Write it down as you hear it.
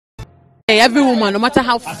Every woman, no matter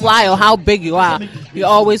how fly or how big you are, you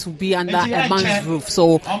always will be under a man's roof.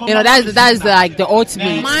 So that's like the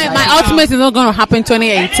ultimate. My ultimate is not going to happen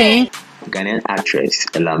 2018. Ghanaian actress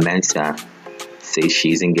Mensah says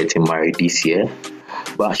she isn't getting married this year,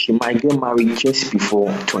 but she might get married just before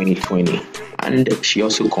 2020. And she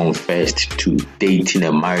also confessed to dating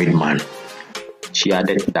a married man. She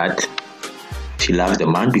added that she loves the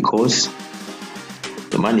man because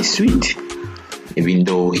the man is sweet, even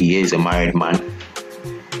though he is a married man.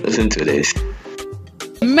 Listen to this.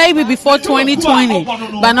 Maybe before 2020,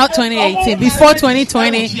 but not 2018. Before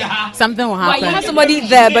 2020, something will happen. But you have somebody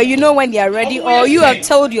there, but you know when they are ready, or you have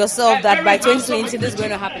told yourself that by 2020 this is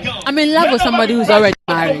going to happen. I'm in love with somebody who's already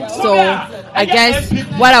married. So I guess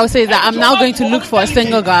what I would say is that I'm now going to look for a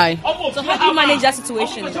single guy. So how do you manage that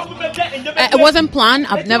situation? It wasn't planned.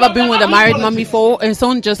 I've never been with a married man before, and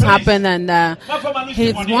something just happened, and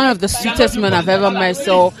he's one of the sweetest men I've ever met.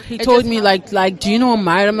 So he told me like, do you know I'm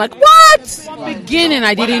married? I'm like, what? Beginning,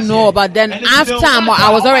 I didn't know, but then after I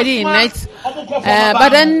was already in it. But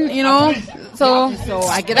then so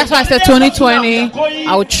I guess that's why I said 2020.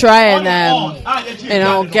 I would try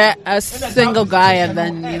and get a single guy and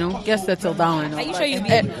then get settled down. Are you sure you'll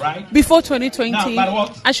be before 2020?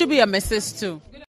 I should be a missus too.